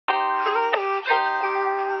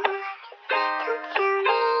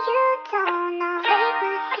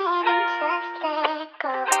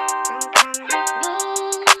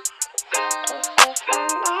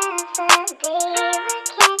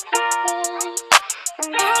Hello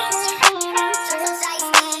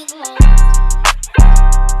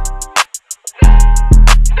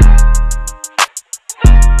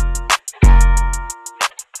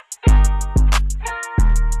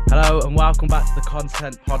and welcome back to the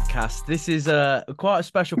Content Podcast. This is quite a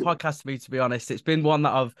special podcast for me, to be honest. It's been one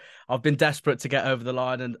that I've been desperate to get over the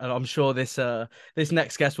line, and I'm sure this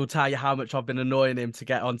next guest will tell you how much I've been annoying him to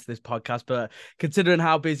get onto this podcast. But considering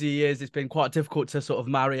how busy he is, it's been quite difficult to sort of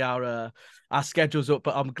marry our schedules up.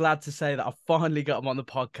 But I'm glad to say that I've finally got him on the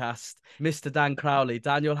podcast, Mr. Dan Crowley.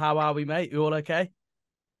 Daniel, how are we, mate? You all okay?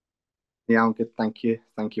 Yeah, I'm good. Thank you.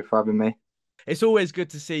 Thank you for having me. It's always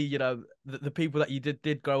good to see, the people that you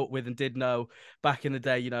did grow up with and did know back in the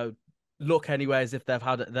day, look anyway as if they've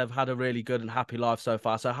had a really good and happy life so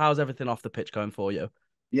far. So how's everything off the pitch going for you?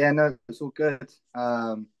 Yeah, no, it's all good.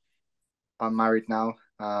 I'm married now,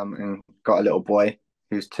 and got a little boy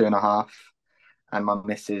who's 2.5, and my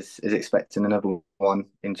missus is expecting another one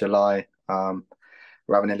in July. We're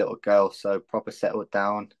having a little girl, so proper settled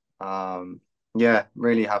down. Yeah,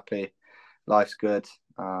 really happy. Life's good.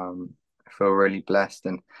 I feel really blessed,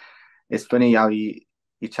 and it's funny how you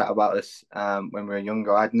chat about us when we were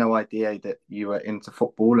younger. I had no idea that you were into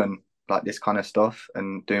football and like this kind of stuff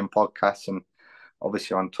and doing podcasts, and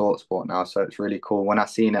obviously on TalkSport now. So it's really cool. When I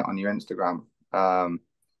seen it on your Instagram,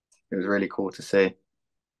 it was really cool to see.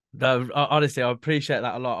 No, honestly, I appreciate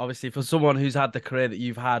that a lot. Obviously, for someone who's had the career that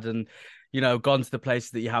you've had and gone to the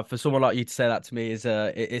places that you have, for someone like you to say that to me is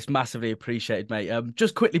it's massively appreciated, mate.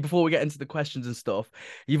 Just quickly before we get into the questions and stuff,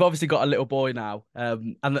 you've obviously got a little boy now.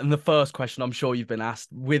 And the first question I'm sure you've been asked,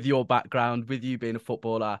 with your background, with you being a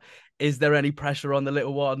footballer, is there any pressure on the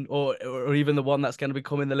little one, or even the one that's going to be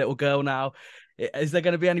becoming the little girl now? Is there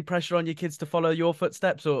going to be any pressure on your kids to follow your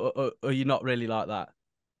footsteps, or are you not really like that?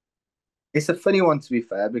 It's a funny one, to be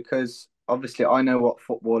fair, because obviously I know what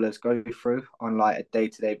footballers go through on like a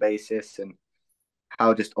day-to-day basis and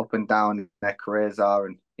how just up and down their careers are.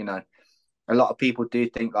 And, a lot of people do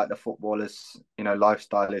think like the footballers,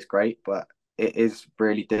 lifestyle is great, but it is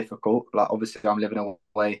really difficult. Like, obviously, I'm living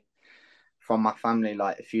away from my family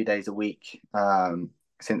like a few days a week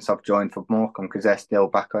since I've joined for Morecambe because they're still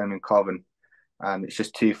back home in Cobham. It's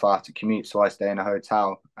just too far to commute, so I stay in a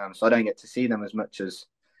hotel. So I don't get to see them as much as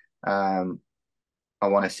um, I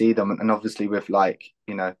want to see them. And obviously, with like,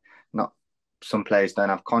 not some players don't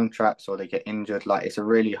have contracts or they get injured. Like, it's a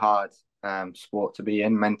really hard sport to be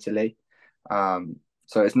in mentally. So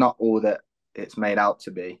it's not all that it's made out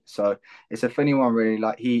to be. So it's a funny one, really.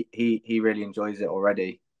 Like, he really enjoys it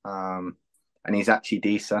already. And he's actually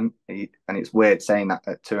decent. And it's weird saying that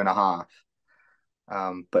at 2.5.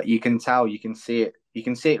 But you can tell, you can see it. You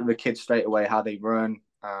can see it with the kids straight away, how they run,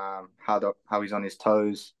 how he's on his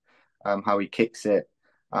toes, how he kicks it.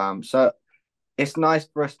 So it's nice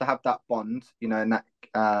for us to have that bond, and that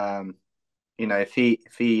if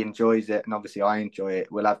he enjoys it, and obviously I enjoy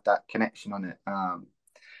it, we'll have that connection on it.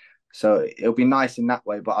 So it'll be nice in that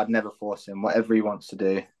way, but I'd never force him. Whatever he wants to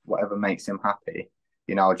do, whatever makes him happy,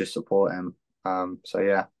 I'll just support him. So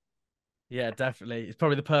yeah. Yeah, definitely. It's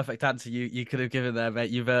probably the perfect answer you could have given there,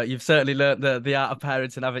 mate. You've certainly learned the art of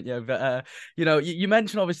parenting, haven't you? But you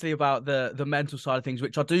mentioned obviously about the mental side of things,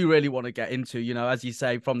 which I do really want to get into. As you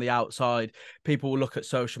say, from the outside, people will look at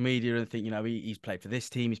social media and think, he's played for this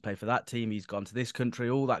team, he's played for that team, he's gone to this country,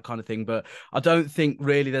 all that kind of thing. But I don't think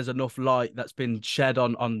really there's enough light that's been shed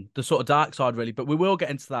on the sort of dark side, really. But we will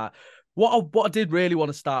get into that. What I did really want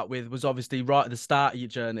to start with was obviously right at the start of your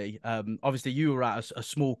journey. Obviously you were at a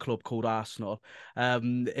small club called Arsenal.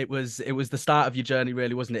 It was the start of your journey,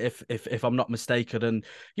 really, wasn't it? If I'm not mistaken. And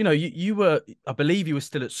you were, I believe you were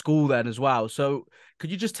still at school then as well. So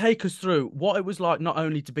could you just take us through what it was like, not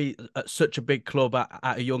only to be at such a big club at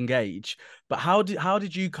a young age, but how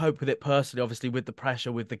did you cope with it personally? Obviously with the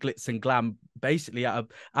pressure, with the glitz and glam, basically at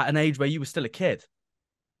an age where you were still a kid.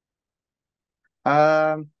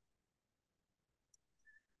 Um,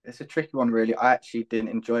 it's a tricky one, really. I actually didn't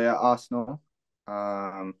enjoy it at Arsenal.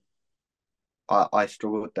 Um, I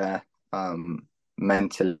struggled there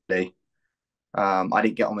mentally. I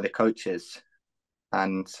didn't get on with the coaches,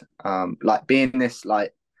 and like being this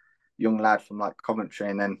like young lad from like Coventry,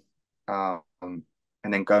 um, and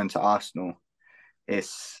then going to Arsenal,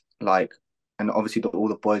 it's like, and obviously all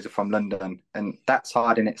the boys are from London, and that's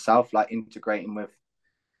hard in itself. Like integrating with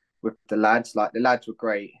the lads, like the lads were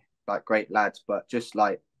great, like great lads, but just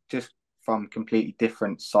from completely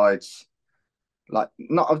different sides, like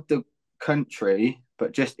not of the country,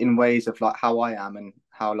 but just in ways of like how I am and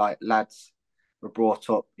how like lads were brought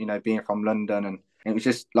up, being from London, and it was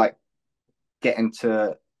just like getting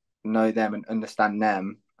to know them and understand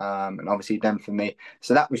them, and obviously them for me.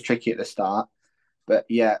 So that was tricky at the start, But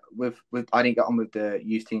yeah, with I didn't get on with the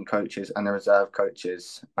youth team coaches and the reserve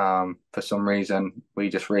coaches. For some reason, we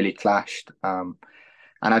just really clashed. And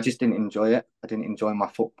I just didn't enjoy it. I didn't enjoy my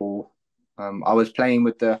football. I was playing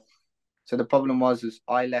with the so the problem was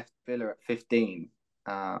I left Villa at 15,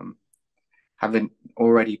 um, having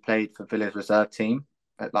already played for Villa's reserve team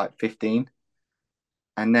at like 15,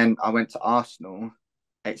 and then I went to Arsenal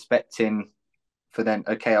expecting for then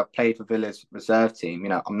okay, I've played for Villa's reserve team.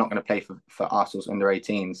 I'm not going to play for Arsenal's under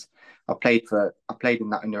 18s. I played in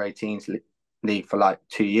that under 18s league for like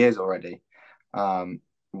 2 years already. 1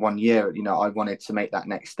 year, I wanted to make that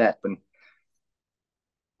next step, and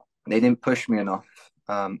they didn't push me enough.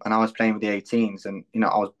 And I was playing with the 18s, and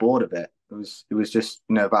I was bored of it. It was just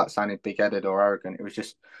about sounding big headed or arrogant. It was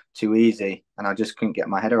just too easy, and I just couldn't get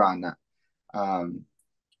my head around that. Um,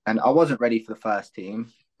 and I wasn't ready for the first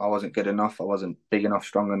team. I wasn't good enough. I wasn't big enough,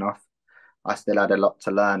 strong enough. I still had a lot to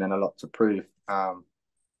learn and a lot to prove. But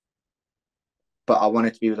I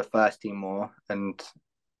wanted to be with the first team more, and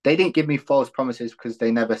they didn't give me false promises because they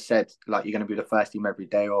never said like you're going to be the first team every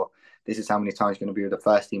day or this is how many times you're going to be with the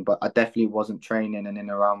first team. But I definitely wasn't training and in and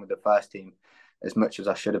around with the first team as much as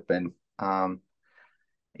I should have been.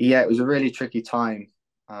 Yeah, it was a really tricky time.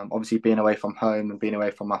 Obviously, being away from home and being away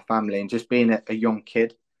from my family and just being a young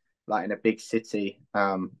kid, like in a big city,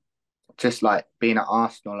 just like being at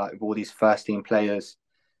Arsenal, like with all these first team players,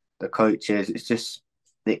 the coaches,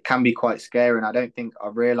 it can be quite scary. And I don't think I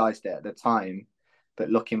realised it at the time, but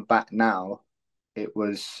looking back now, it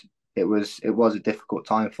was it was a difficult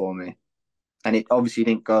time for me, and it obviously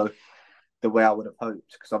didn't go the way I would have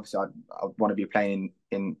hoped because obviously I want to be playing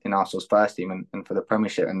in Arsenal's first team and for the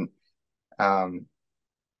Premiership, and um,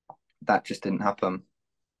 that just didn't happen.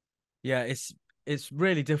 Yeah, it's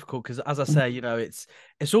really difficult because, as I say,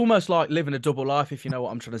 it's almost like living a double life, if you know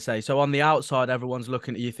what I'm trying to say. So on the outside, everyone's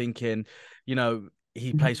looking at you thinking,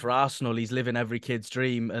 he plays for Arsenal, he's living every kid's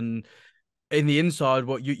dream, and in the inside,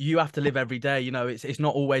 what you have to live every day. It's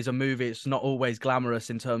not always a movie. It's not always glamorous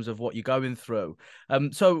in terms of what you're going through.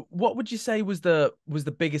 So what would you say was the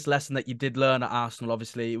biggest lesson that you did learn at Arsenal?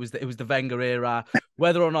 Obviously, it was the Wenger era.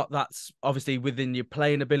 Whether or not that's obviously within your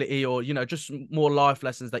playing ability or just more life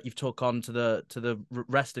lessons that you've took on to the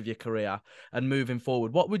rest of your career and moving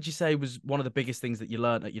forward. What would you say was one of the biggest things that you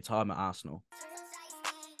learned at your time at Arsenal?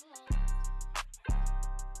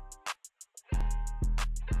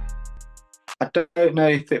 I don't know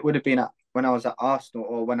if it would have been when I was at Arsenal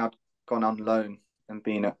or when I'd gone on loan and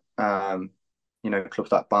been at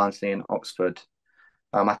clubs like Barnsley and Oxford.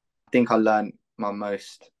 I think I learned my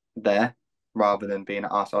most there rather than being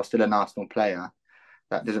at Arsenal. I was still an Arsenal player.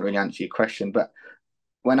 That doesn't really answer your question, but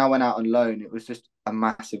when I went out on loan, it was just a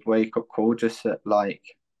massive wake up call. Just that, like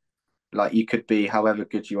you could be however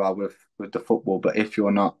good you are with the football, but if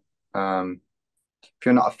you're not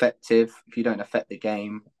effective, if you don't affect the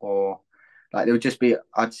game, or like there would just be,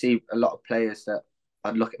 I'd see a lot of players that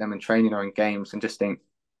I'd look at them in training or in games and just think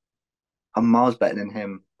I'm miles better than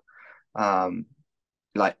him, um,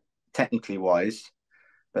 like technically wise,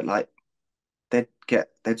 but like they'd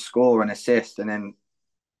score and assist, and then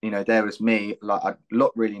there was me, like I'd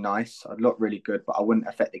look really nice, I'd look really good, but I wouldn't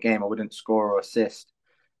affect the game, I wouldn't score or assist.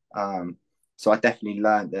 Um, so I definitely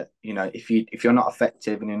learned that if you're not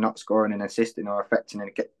effective and you're not scoring and assisting or affecting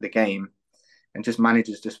the game, and just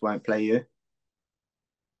managers just won't play you.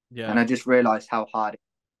 And Yeah. I just realised how hard it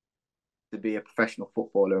is to be a professional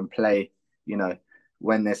footballer and play. You know,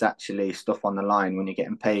 when there's actually stuff on the line, when you're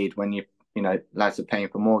getting paid, when lads are paying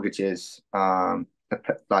for mortgages,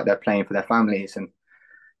 like they're playing for their families, and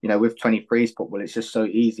with 23s football, it's just so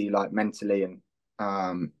easy, like mentally, and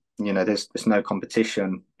there's no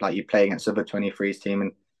competition. Like you play against other 23s team,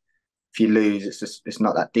 and if you lose, it's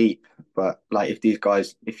not that deep. But like if these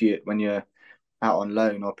guys, when you're out on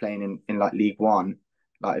loan or playing in like League One,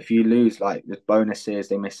 like if you lose, like there's bonuses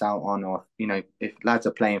they miss out on, or if lads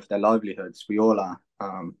are playing for their livelihoods, we all are.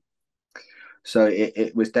 So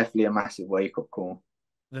it was definitely a massive wake up call.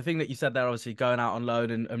 The thing that you said there, obviously going out on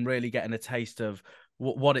loan and really getting a taste of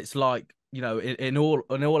what it's like, in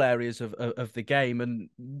all areas of the game. And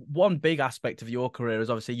one big aspect of your career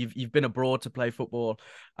is obviously you've been abroad to play football.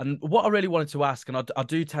 And what I really wanted to ask, and I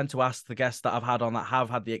do tend to ask the guests that I've had on that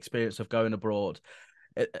have had the experience of going abroad,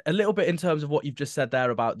 a little bit in terms of what you've just said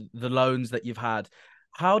there about the loans that you've had.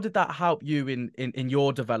 How did that help you in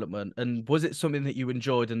your development? And was it something that you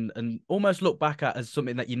enjoyed and almost look back at as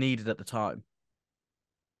something that you needed at the time?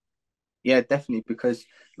 Yeah, definitely, because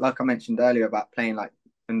like I mentioned earlier about playing like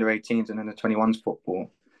under 18s and under 21s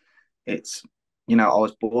football, it's I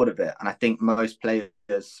was bored of it, and I think most players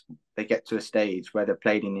they get to a stage where they've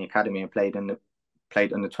played in the academy and played in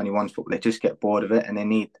played under 21s football. They just get bored of it, and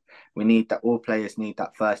we need that. All players need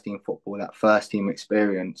that first team football, that first team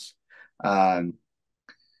experience. Forgot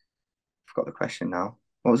the question now.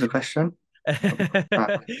 What was the question?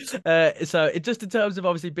 So just in terms of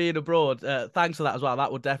obviously being abroad, thanks for that as well.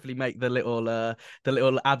 That will definitely make the little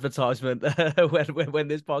advertisement when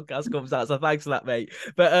this podcast comes out. So thanks for that, mate.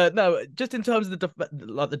 But no, just in terms of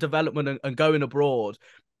the development and going abroad.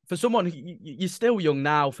 For someone, you're still young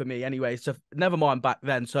now for me anyway, so never mind back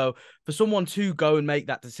then. So for someone to go and make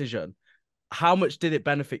that decision, how much did it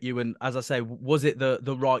benefit you? And as I say, was it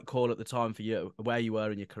the right call at the time for you, where you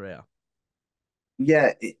were in your career?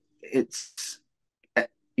 Yeah, it's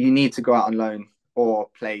you need to go out on loan or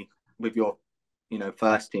play with your,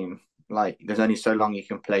 first team. Like there's only so long you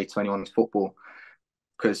can play 21's football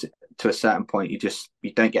because to a certain point you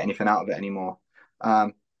don't get anything out of it anymore.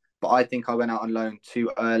 But I think I went out on loan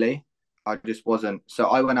too early. I just wasn't. So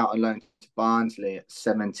I went out on loan to Barnsley at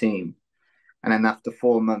 17, and then after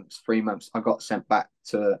 4 months, 3 months, I got sent back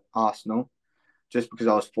to Arsenal just because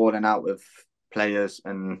I was falling out with players,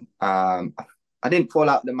 and I didn't fall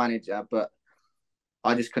out with the manager, but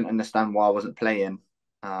I just couldn't understand why I wasn't playing,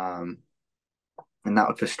 and that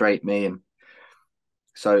would frustrate me. And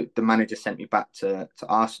so the manager sent me back to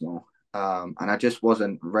Arsenal, and I just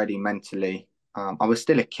wasn't ready mentally. I was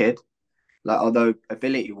still a kid, like although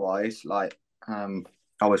ability wise, I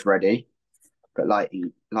was ready, but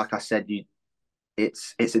like I said,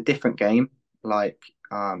 it's a different game.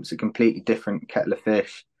 It's a completely different kettle of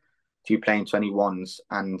fish to you playing 21s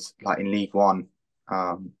and like in League One,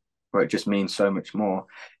 where it just means so much more.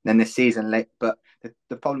 Then the season late, but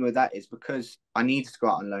the problem with that is because I needed to go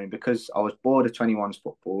out on loan because I was bored of 21s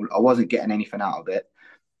football. I wasn't getting anything out of it.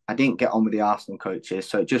 I didn't get on with the Arsenal coaches,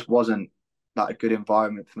 so it just wasn't like a good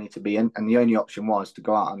environment for me to be in. And the only option was to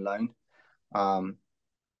go out on loan.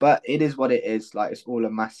 But it is what it is. Like it's all a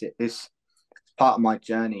massive. It's part of my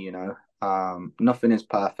journey, you know. Nothing is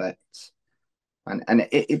perfect, and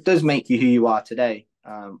it does make you who you are today.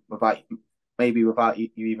 Without you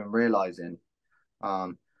even realizing.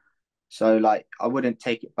 So like I wouldn't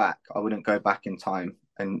take it back. I wouldn't go back in time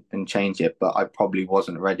and change it. But I probably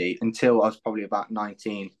wasn't ready until I was probably about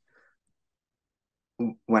 19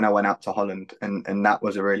 when I went out to Holland, and that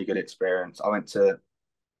was a really good experience. I went to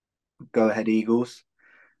Go Ahead Eagles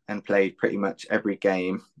and played pretty much every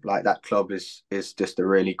game. Like that club is just a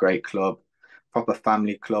really great club, proper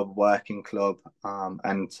family club, working club,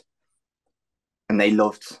 and they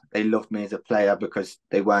loved me as a player because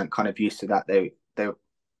they weren't kind of used to that. They were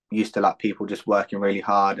used to like people just working really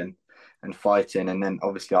hard and fighting. And then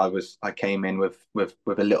obviously I came in with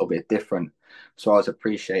a little bit different, so I was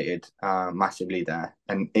appreciated massively there,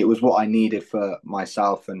 and it was what I needed for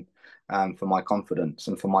myself and for my confidence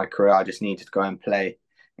and for my career. I just needed to go and play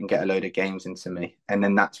and get a load of games into me, and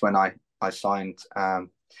then that's when I signed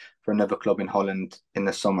for another club in Holland in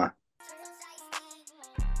the summer.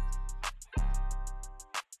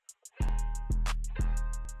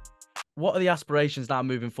 What are the aspirations now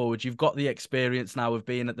moving forward? You've got the experience now of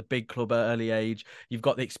being at the big club at early age. You've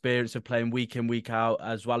got the experience of playing week in, week out,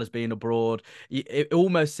 as well as being abroad. It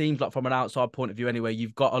almost seems like from an outside point of view anyway,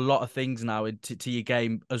 you've got a lot of things now to your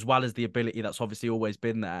game, as well as the ability that's obviously always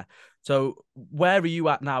been there. So where are you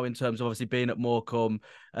at now in terms of obviously being at Morecambe,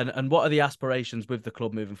 and what are the aspirations with the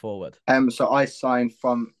club moving forward? So I signed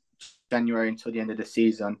from January until the end of the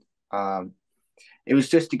season. It was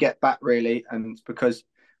just to get back really, and because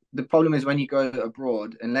the problem is when you go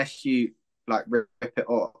abroad, unless you like rip it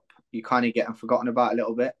up, you kind of get forgotten about a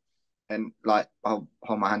little bit. And like I'll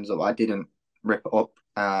hold my hands up, I didn't rip it up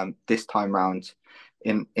this time round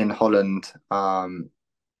in Holland,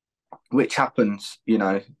 which happens. You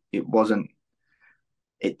know, it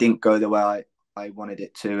didn't go the way I wanted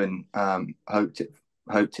it to, and hoped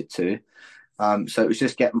it to. So it was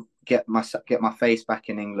just get my face back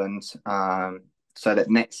in England, so that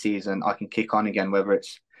next season I can kick on again, whether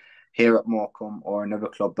it's here at Morecambe or another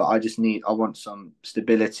club. But I want some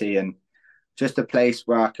stability and just a place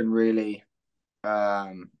where I can really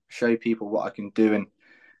show people what I can do, and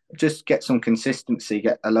just get some consistency,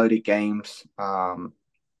 get a load of games, and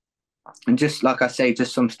just like I say,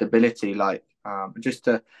 just some stability, like just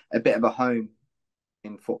a bit of a home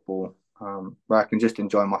in football, where I can just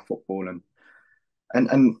enjoy my football,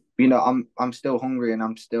 and you know I'm still hungry, and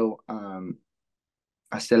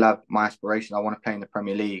I still have my aspiration. I want to play in the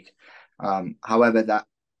Premier League. However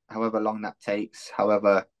long that takes,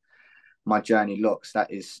 however my journey looks,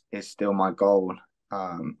 that is still my goal.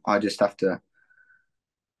 I just have to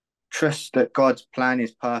trust that God's plan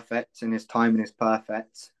is perfect and His timing is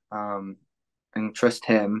perfect, and trust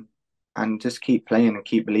Him, and just keep playing and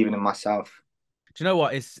keep believing in myself. Do you know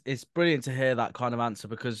what? It's brilliant to hear that kind of answer,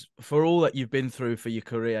 because for all that you've been through for your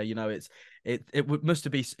career, must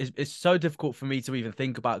have been it's so difficult for me to even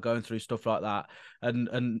think about going through stuff like that,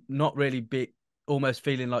 and not really be almost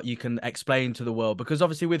feeling like you can explain to the world, because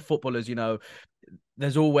obviously with footballers,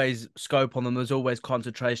 there's always scope on them. There's always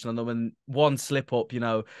concentration on them. And one slip up,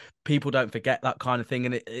 people don't forget that kind of thing.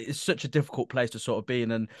 And it's such a difficult place to sort of be in.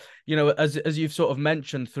 And, as you've sort of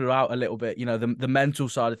mentioned throughout a little bit, the mental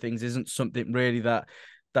side of things isn't something really that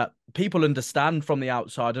people understand from the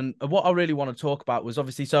outside. And what I really want to talk about was,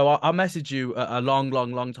 obviously, so I messaged you a long,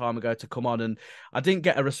 long, long time ago to come on, and I didn't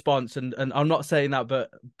get a response. And I'm not saying that, but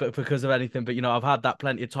because of anything, but I've had that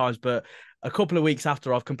plenty of times. But a couple of weeks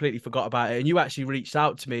after, I've completely forgot about it, and you actually reached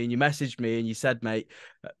out to me and you messaged me and you said, mate,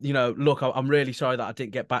 look, I'm really sorry that I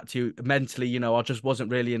didn't get back to you mentally. I just wasn't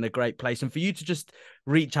really in a great place. And for you to just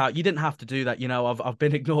reach out, you didn't have to do that. I've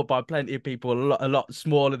been ignored by plenty of people a lot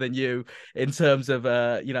smaller than you in terms of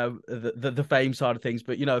the fame side of things.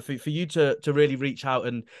 But for you to really reach out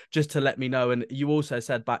and just to let me know, and you also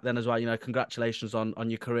said back then as well, congratulations on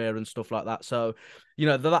your career and stuff like that. So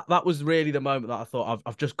that was really the moment that I thought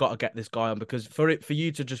I've just got to get this guy on, because for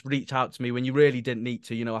you to just reach out to me when you really didn't need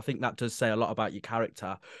to, I think that does say a lot about your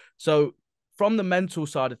character. So from the mental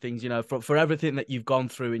side of things, for everything that you've gone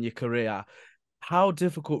through in your career, how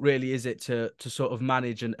difficult really is it to sort of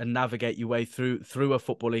manage and navigate your way through a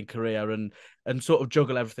footballing career, and sort of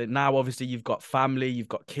juggle everything? Now obviously you've got family, you've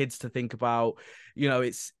got kids to think about.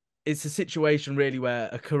 It's a situation really where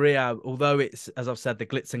a career, although it's, as I've said, the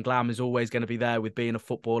glitz and glam is always going to be there with being a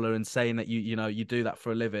footballer and saying that you do that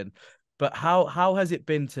for a living. But how has it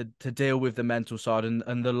been to deal with the mental side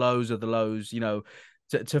and the lows of the lows,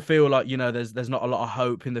 to feel like, there's not a lot of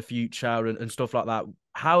hope in the future and stuff like that?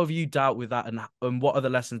 How have you dealt with that, and what are the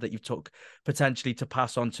lessons that you've took potentially to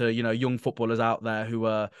pass on to, young footballers out there who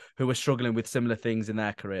are struggling with similar things in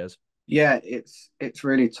their careers? Yeah, it's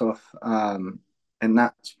really tough, and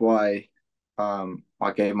that's why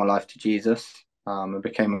I gave my life to Jesus, and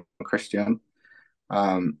became a Christian.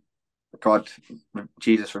 Um, God,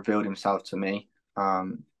 Jesus revealed Himself to me,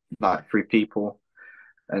 like through people,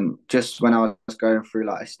 and just when I was going through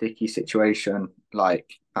like a sticky situation,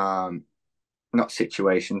 like not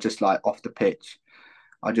situation, just like off the pitch,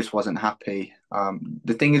 I just wasn't happy.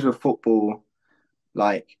 The thing is with football,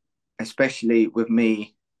 like especially with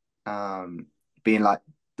me, being like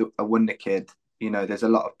a wonder kid, there's a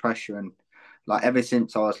lot of pressure, and like ever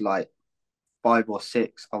since I was like 5 or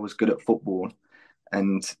 6, I was good at football,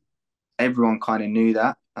 and everyone kind of knew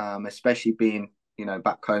that, especially being,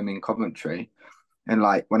 back home in Coventry. And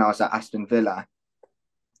like when I was at Aston Villa,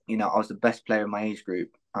 I was the best player in my age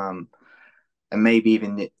group, and maybe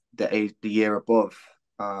even the year above,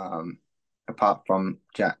 apart from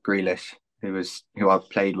Jack Grealish, who I've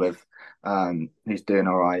played with, who's doing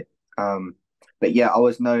all right. But yeah, I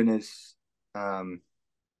was known as,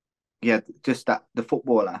 yeah, just that the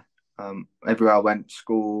footballer. Everywhere I went,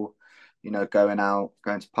 school, going out,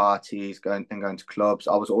 going to parties, going to clubs,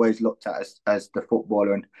 I was always looked at as the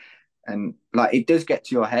footballer, and like it does get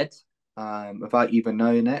to your head, without even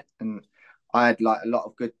knowing it. And I had like a lot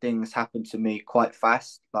of good things happen to me quite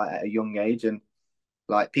fast, like at a young age, and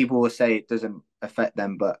like people will say it doesn't affect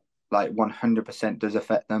them, but like 100% does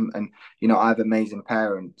affect them. And I have amazing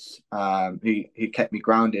parents, who kept me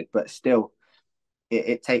grounded, but still,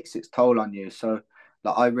 it takes its toll on you. So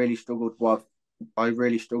like I really struggled with,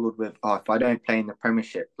 oh, if I don't play in the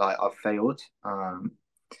Premiership, like I've failed.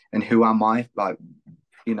 And who am I? Like,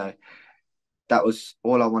 you know, that was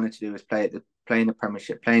all I wanted to do, was play in the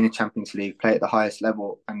Premiership, play in the Champions League, play at the highest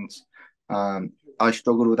level. And I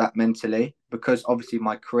struggled with that mentally, because obviously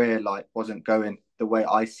my career like wasn't going the way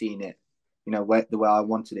I seen it, the way I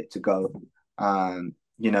wanted it to go. And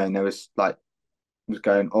there was like, it was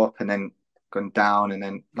going up and then going down, and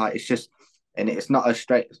then like it's just, and it's not a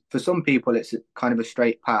straight, for some people it's kind of a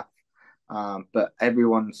straight path, but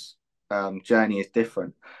everyone's journey is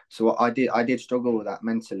different. So what I did struggle with that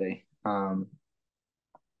mentally, and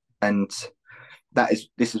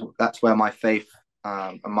that's where my faith,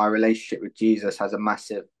 and my relationship with Jesus has a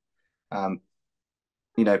massive, um,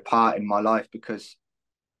 part in my life, because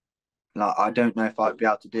like I don't know if I'd be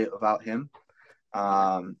able to do it without Him,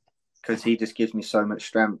 because He just gives me so much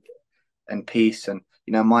strength and peace. And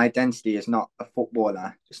my identity is not a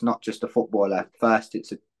footballer. It's not just a footballer. First,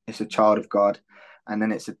 it's a child of God, and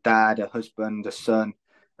then it's a dad, a husband, a son,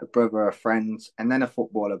 a brother, a friend, and then a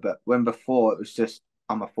footballer. But when before it was just,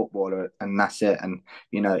 I'm a footballer and that's it. And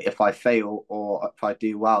if I fail or if I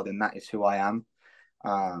do well, then that is who I am.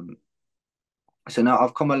 So now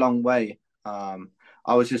I've come a long way. I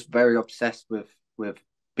was just very obsessed with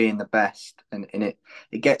being the best, and it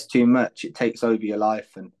gets too much. It takes over your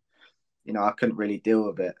life, and I couldn't really deal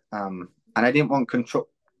with it. And I didn't want control.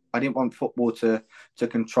 I didn't want football to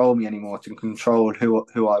control me anymore, to control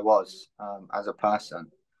who I was as a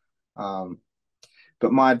person. Um,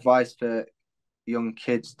 but my advice for young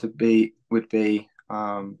kids would be,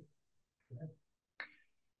 I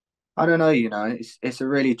don't know. It's a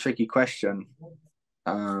really tricky question.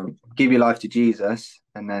 Give your life to Jesus,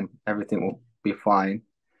 and then everything will be fine.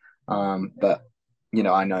 But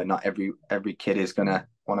I know not every kid is gonna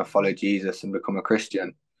want to follow Jesus and become a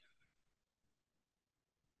Christian.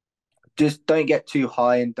 Just don't get too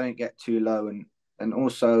high and don't get too low, and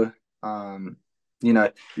also, um,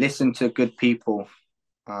 listen to good people,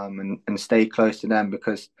 and stay close to them,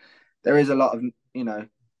 because there is a lot of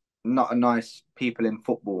not a nice people in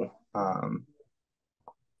football.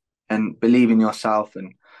 And believe in yourself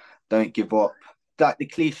and don't give up. Like the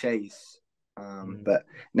cliches, but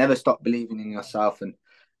never stop believing in yourself, and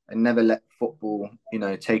never let football,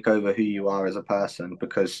 take over who you are as a person,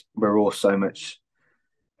 because we're all so much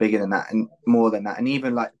bigger than that and more than that. And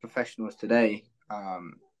even like professionals today,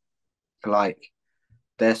 like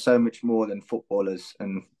they're so much more than footballers.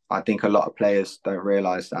 And I think a lot of players don't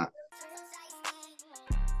realize that.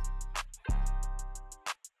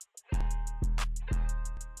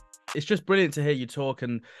 It's just brilliant to hear you talk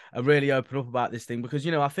and really open up about this thing because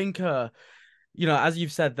I think as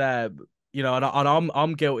you've said there, and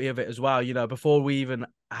I'm guilty of it as well. Before we even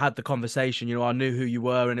had the conversation, I knew who you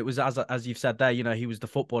were, and it was as you've said there. He was the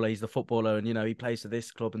footballer, he's the footballer, and he plays for this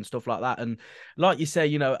club and stuff like that. And like you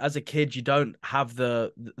say, as a kid, you don't have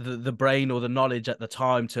the brain or the knowledge at the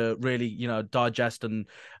time to really digest and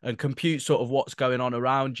compute sort of what's going on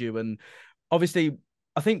around you. And obviously,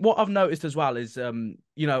 I think what I've noticed as well is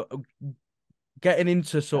getting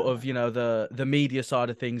into sort of the media side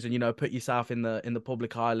of things and put yourself in the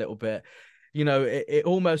public eye a little bit. It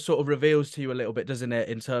almost sort of reveals to you a little bit, doesn't it,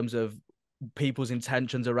 in terms of people's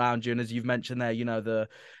intentions around you. And as you've mentioned there,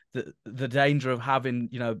 the danger of having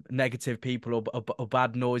negative people or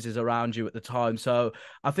bad noises around you at the time. So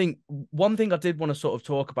I think one thing I did want to sort of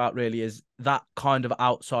talk about really is that kind of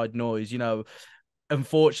outside noise.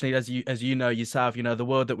 Unfortunately, as you know yourself, the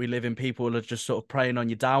world that we live in, people are just sort of preying on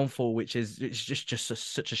your downfall, which is it's just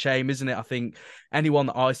such a shame, isn't it? I think anyone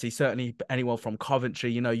that I see, certainly anyone from Coventry,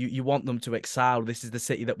 you want them to excel. This is the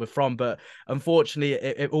city that we're from, but unfortunately,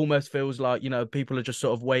 it almost feels like people are just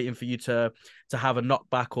sort of waiting for you to have a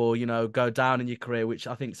knockback or go down in your career, which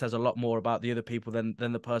I think says a lot more about the other people than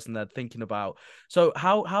the person they're thinking about. So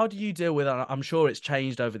how do you deal with that? I'm sure it's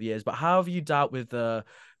changed over the years, but how have you dealt with the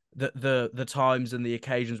times and the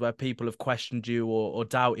occasions where people have questioned you or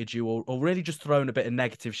doubted you or really just thrown a bit of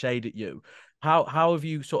negative shade at you? How have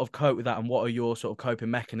you sort of coped with that, and what are your sort of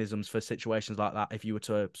coping mechanisms for situations like that if you were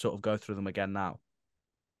to sort of go through them again now?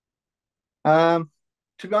 Um,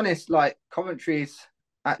 to be honest, like Coventry is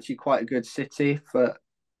actually quite a good city for,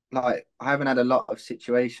 like, I haven't had a lot of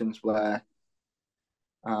situations where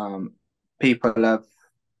um people have,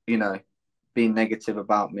 you know, been negative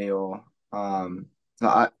about me, or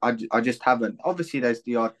like I just haven't. Obviously, there's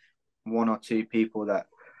the odd one or two people that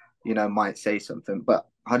might say something, but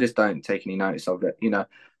I just don't take any notice of it.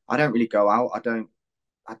 I don't really go out. I don't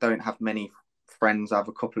have many friends. I have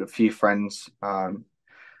a few friends.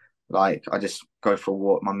 Like I just go for a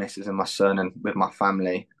walk, my missus and my son, and with my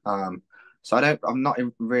family. So I'm not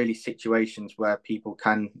in really situations where people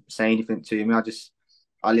can say anything to me.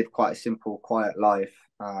 I live quite a simple, quiet life.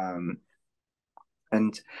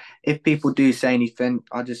 And if people do say anything,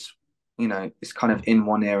 it's kind of in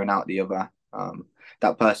one ear and out the other.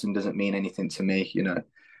 That person doesn't mean anything to me.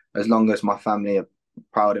 As long as my family are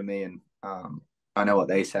proud of me, and I know what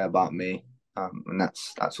they say about me, and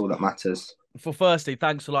that's all that matters. For firstly,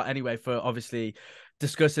 thanks a lot anyway for obviously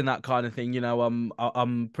discussing that kind of thing.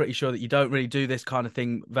 I'm pretty sure that you don't really do this kind of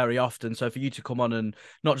thing very often. So for you to come on and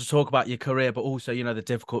not just talk about your career, but also the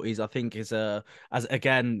difficulties, I think is as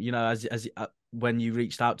again as when you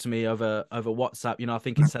reached out to me over WhatsApp, I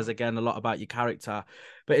think it says again a lot about your character.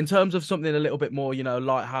 But in terms of something a little bit more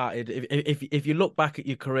lighthearted, if you look back at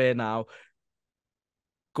your career now,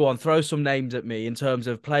 go on, throw some names at me in terms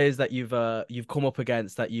of players that you've come up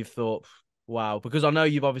against that you've thought, wow, because I know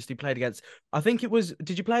you've obviously played against. I think it was.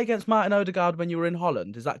 Did you play against Martin Odegaard when you were in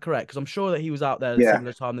Holland? Is that correct? Because I'm sure that he was out there at a Yeah.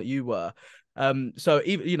 similar time that you were. So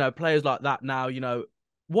even players like that now,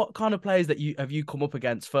 what kind of players that you come up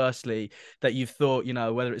against? Firstly, that you've thought,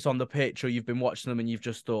 whether it's on the pitch or you've been watching them and you've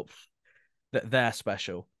just thought that they're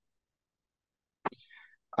special.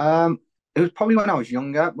 It was probably when I was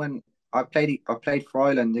younger, when I played for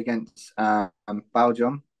Ireland against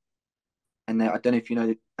Belgium. and then I don't know if you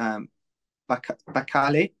know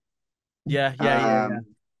Bakali. Yeah. Um,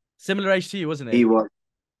 Similar age to you, wasn't he he? was,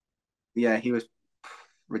 yeah, he was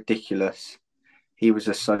ridiculous. He was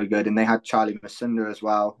just so good, and they had Charlie Masunda as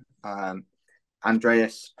well.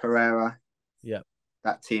 Andreas Pereira. Yeah.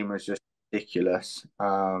 That team was just ridiculous.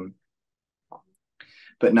 But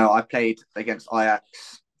no, I played against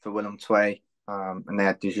Ajax for Willem Twey, and they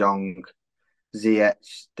had De Jong,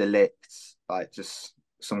 Ziyech, De Ligt, like just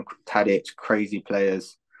some Tadic crazy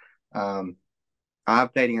players. Um, I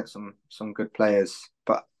have played against some good players,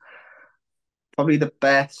 but probably the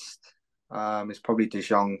best is probably De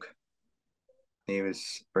Jong. He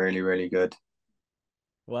was really really good.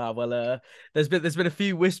 Wow. Well, there's been a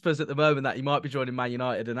few whispers at the moment that he might be joining Man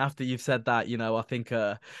United, and after you've said that, I think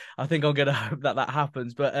I'm gonna hope that that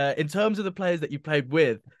happens. But in terms of the players that you played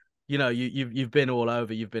with, you've been all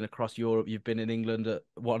over. You've been across Europe. You've been in England at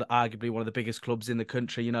what arguably one of the biggest clubs in the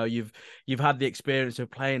country. You've had the experience of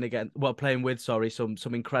playing with, sorry, some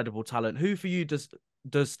incredible talent. Who for you does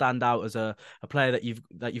stand out as a player that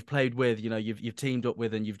you've played with? You've teamed up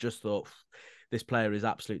with, and you've just thought this player is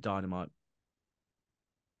absolute dynamite.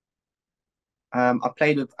 I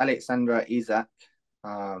played with Alexandra Isak.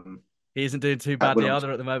 Um, He isn't doing too at badly Willem.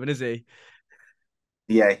 either at the moment, is he?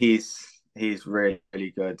 Yeah, he's really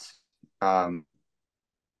really good. Um,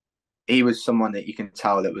 he was someone that you can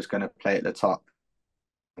tell that was going to play at the top.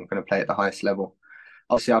 I'm going to play at the highest level.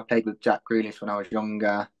 Obviously, I played with Jack Grealish when I was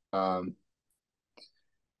younger. I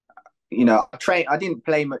didn't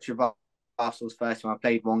play much of Arsenal's first team. I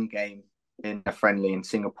played one game in a friendly in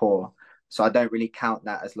Singapore, so I don't really count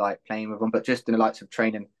that as like playing with them. But just in the likes of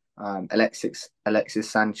training, Alexis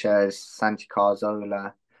Sanchez, Santi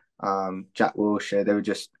Cazorla, Jack Wilshere, they were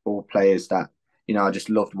just all players that I just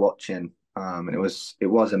loved watching. And it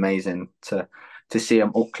was amazing to see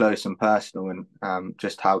them up close and personal, and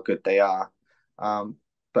just how good they are.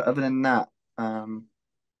 But other than that, I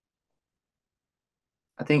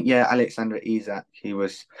think yeah, Alexander Isak.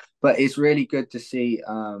 But it's really good to see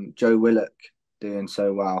Joe Willock doing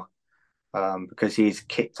so well, because he's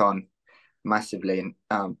kicked on massively, and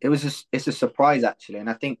it's a surprise actually, and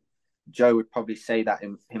I think Joe would probably say that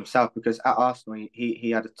himself because at Arsenal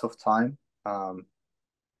he had a tough time,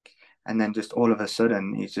 and then just all of a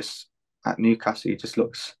sudden he's just at Newcastle. He just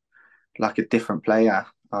looks like a different player.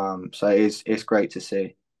 So it's great to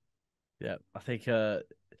see. Yeah, I think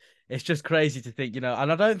it's just crazy to think, and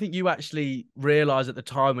I don't think you actually realize at the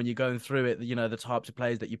time when you're going through it, the types of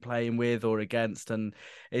players that you're playing with or against, and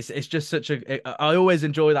it's just I always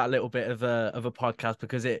enjoy that little bit of a podcast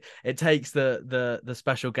because it takes the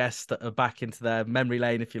special guests back into their memory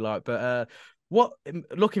lane, if you like. But what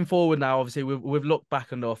looking forward now, obviously we've looked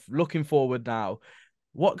back enough. Looking forward now,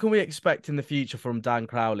 what can we expect in the future from Dan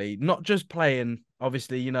Crowley? Not just playing,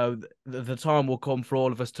 obviously, the time will come for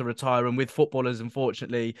all of us to retire. And with footballers,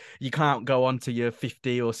 unfortunately, you can't go on to your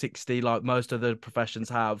 50 or 60 like most other professions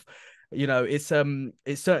have. It's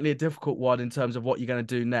certainly a difficult one in terms of what you're going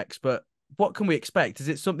to do next. But what can we expect? Is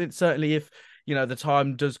it something certainly if the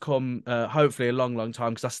time does come, hopefully a long, long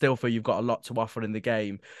time, because I still feel you've got a lot to offer in the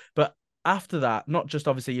game. But after that, not just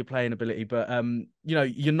obviously your playing ability, but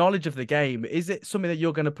your knowledge of the game, is it something that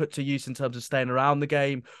you're going to put to use in terms of staying around the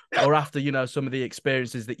game, or after some of the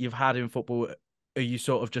experiences that you've had in football, are you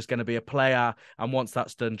sort of just going to be a player, and once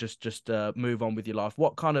that's done, just move on with your life?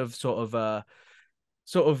 What kind of sort of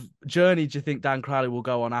journey do you think Dan Crowley will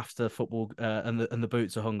go on after football, and the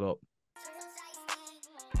boots are hung up?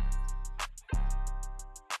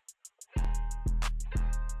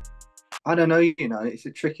 I don't know, it's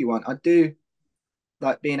a tricky one. I do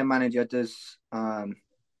like being a manager. Does I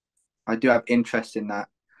do have interest in that,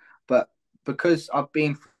 but because I've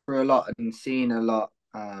been through a lot and seen a lot,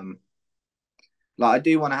 like I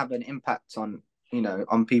do want to have an impact on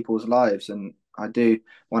people's lives, and I do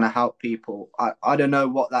want to help people. I don't know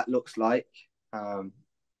what that looks like. Um,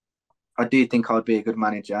 I do think I'd be a good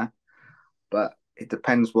manager, but it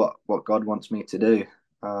depends what God wants me to do.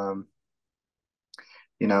 Um,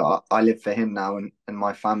 I live for Him now and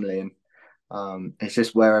my family, and it's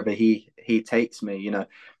just wherever He takes me.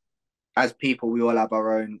 As people, we all have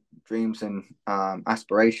our own dreams and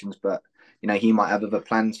aspirations, but He might have other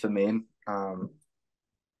plans for me. And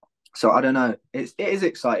so I don't know. It is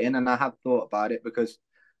exciting, and I have thought about it because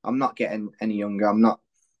I'm not getting any younger. I'm not,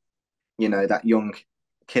 that young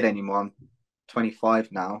kid anymore. I'm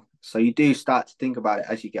 25 now, so you do start to think about it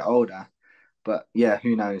as you get older. But yeah,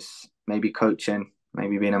 who knows? Maybe coaching,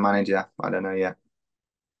 maybe being a manager. I don't know yet.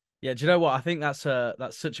 Yeah, do you know what? I think that's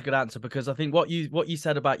such a good answer, because I think what you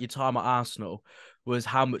said about your time at Arsenal was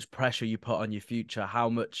how much pressure you put on your future, how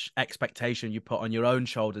much expectation you put on your own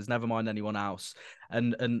shoulders, never mind anyone else,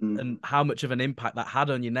 and Mm. how much of an impact that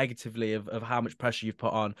had on you negatively, of how much pressure you've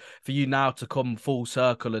put on, for you now to come full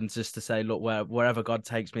circle and just to say, look, wherever God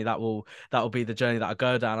takes me, that will be the journey that I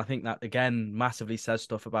go down. I think that again massively says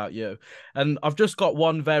stuff about you. And I've just got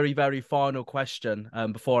one very, very final question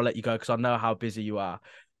before I let you go, because I know how busy you are.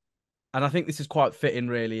 And I think this is quite fitting,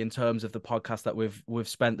 really, in terms of the podcast that we've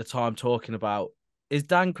spent the time talking about. Is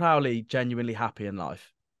Dan Crowley genuinely happy in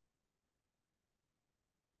life?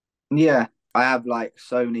 Yeah, I have like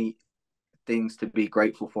so many things to be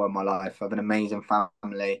grateful for in my life. I have an amazing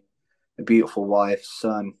family, a beautiful wife,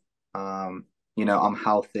 son. I'm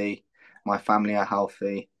healthy. My family are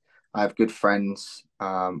healthy. I have good friends.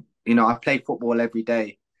 I play football every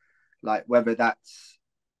day. Like whether that's,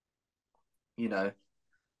 you know,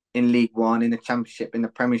 in League One, in the Championship, in the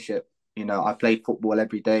Premiership, I play football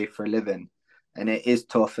every day for a living. And it is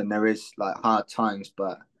tough and there is like hard times,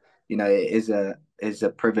 but it is a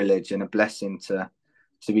privilege and a blessing to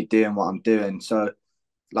be doing what I'm doing. So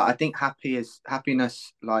like I think happiness,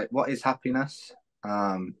 like what is happiness?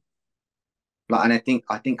 Um and I think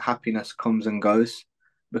happiness comes and goes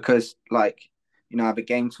because like I have a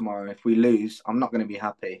game tomorrow. If we lose, I'm not going to be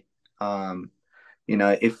happy.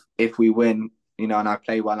 If we win, and I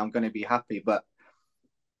play well, I'm going to be happy. But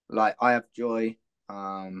like I have joy,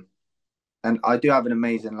 and I do have an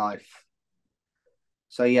amazing life.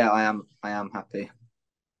 So yeah, I am happy.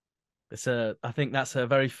 I think that's a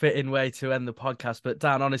very fitting way to end the podcast. But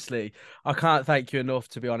Dan, honestly, I can't thank you enough,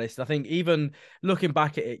 to be honest. I think even looking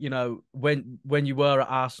back at it, when you were at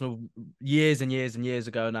Arsenal years and years and years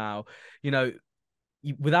ago now, you know,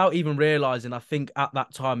 without even realizing, I think at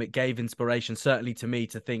that time it gave inspiration, certainly to me,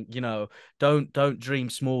 to think, don't dream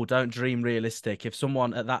small, don't dream realistic. If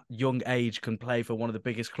someone at that young age can play for one of the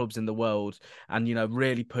biggest clubs in the world and,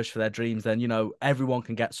 really push for their dreams, then, everyone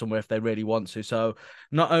can get somewhere if they really want to. So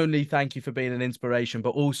not only thank you for being an inspiration,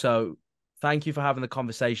 but also thank you for having the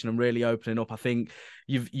conversation and really opening up. I think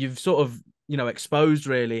you've sort of exposed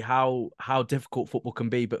really how difficult football can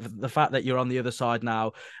be, but the fact that you're on the other side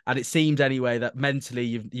now, and it seems anyway that mentally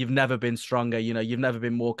you've never been stronger. You've never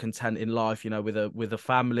been more content in life. With a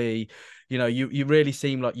family. You really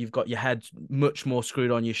seem like you've got your head much more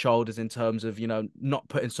screwed on your shoulders in terms of not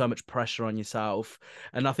putting so much pressure on yourself.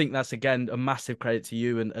 And I think that's again a massive credit to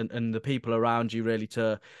you and the people around you, really,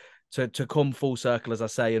 to come full circle, as I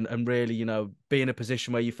say, and really, be in a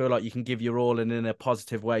position where you feel like you can give your all and in a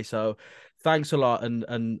positive way. So thanks a lot,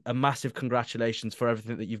 and a massive congratulations for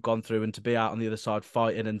everything that you've gone through and to be out on the other side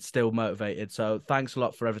fighting and still motivated. So thanks a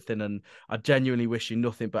lot for everything. And I genuinely wish you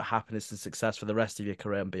nothing but happiness and success for the rest of your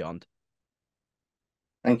career and beyond.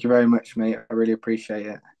 Thank you very much, mate. I really appreciate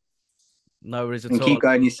it. No worries at And all. keep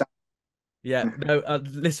going yourself. Yeah, no,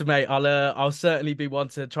 listen, mate. I'll certainly be one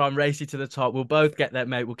to try and race you to the top. We'll both get there,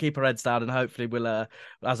 mate. We'll keep our heads down, and hopefully we'll,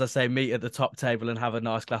 as I say, meet at the top table and have a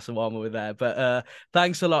nice glass of wine when we're there. But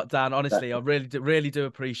thanks a lot, Dan. Honestly, I really do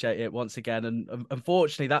appreciate it once again. And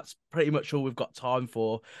unfortunately, that's pretty much all we've got time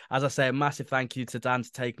for. As I say, a massive thank you to Dan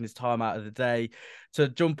for taking his time out of the day to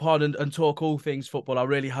jump on and talk all things football. I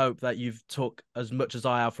really hope that you've took as much as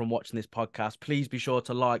I have from watching this podcast. Please be sure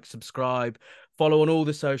to like, subscribe, follow on all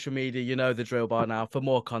the social media. You know the drill by now. For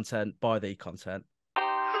more content, buy the content.